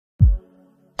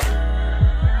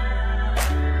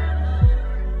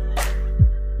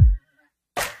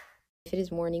If it is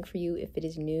morning for you, if it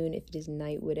is noon, if it is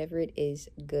night, whatever it is,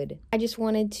 good. I just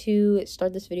wanted to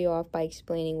start this video off by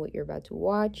explaining what you're about to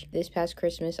watch. This past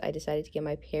Christmas, I decided to get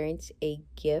my parents a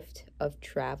gift of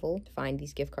travel, to find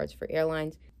these gift cards for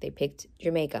airlines. They picked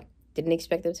Jamaica. Didn't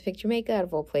expect them to pick Jamaica out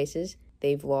of all places.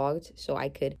 They vlogged, so I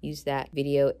could use that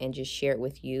video and just share it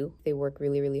with you. They worked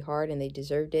really, really hard and they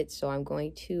deserved it. So I'm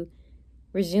going to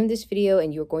resume this video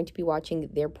and you're going to be watching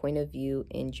their point of view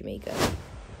in Jamaica.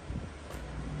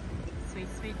 Sweet,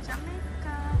 sweet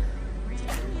Jamaica. We're here.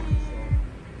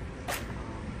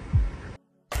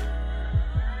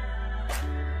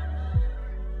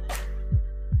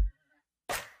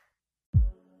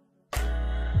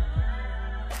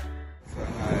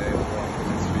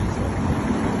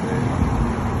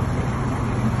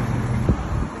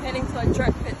 We're heading to a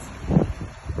drug pit.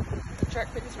 The drug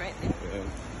pit is right there. Yeah.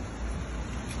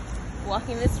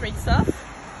 Walking the streets of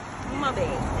my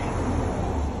babe.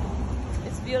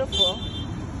 It's beautiful.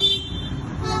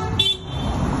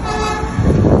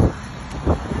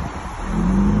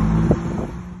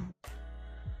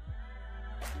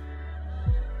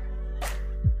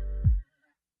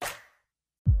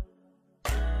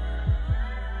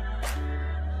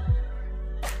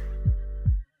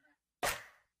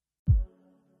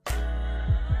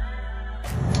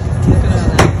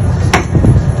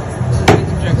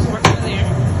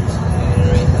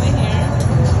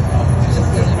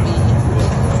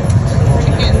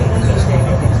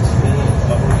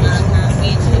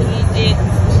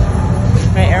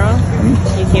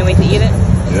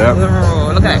 Yep.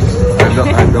 Oh, look at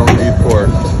that. I don't eat pork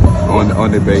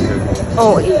on the bacon.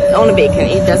 Oh, on the bacon.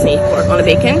 He doesn't eat pork. On the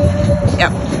bacon?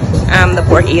 Yep. I'm the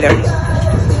pork eater.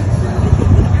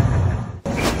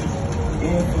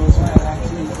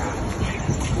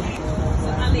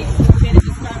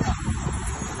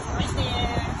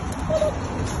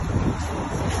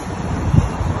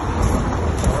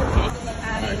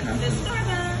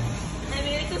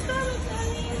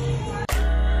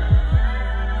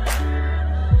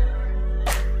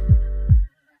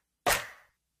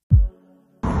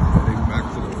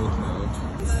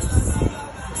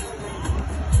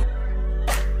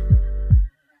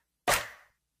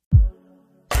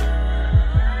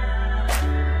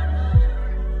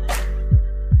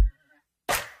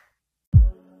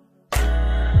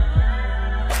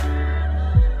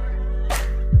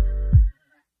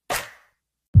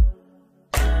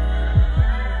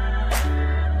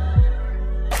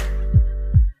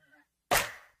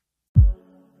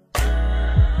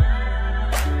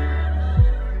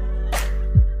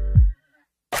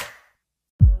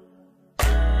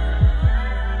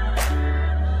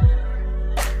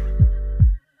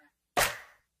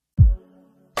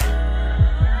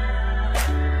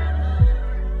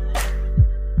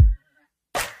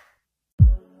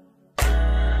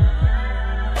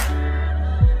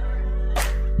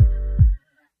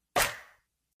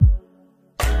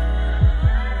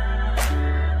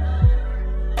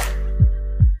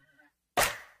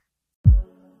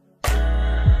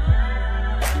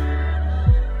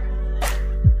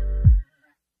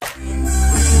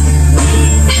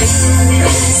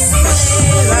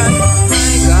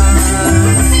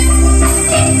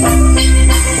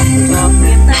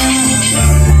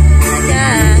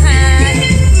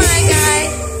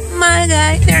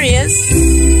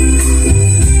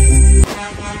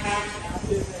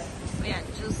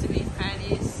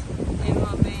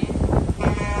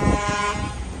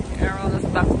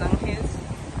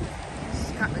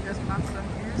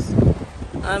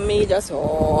 And me just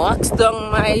walks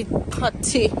down my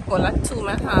patty, or like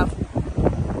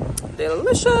 2.5.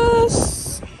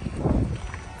 Delicious.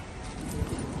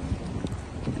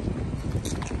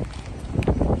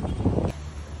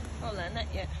 Hold on, not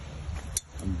yet.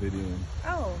 I'm videoing.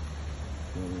 Oh.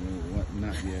 What?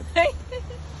 Not yet. I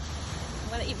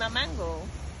want to eat my mango.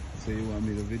 So you want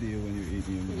me to video when you're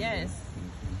eating your mango? Yes.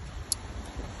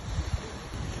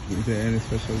 Okay. Is there any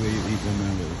special way you eat your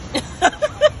mango?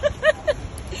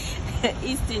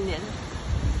 East Indian.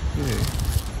 Yeah.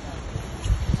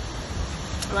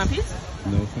 You want a piece?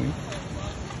 No thanks.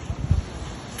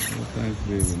 No thanks,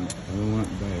 baby. I don't want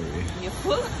diarrhea. You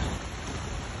full?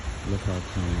 Look how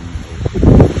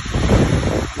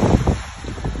calm.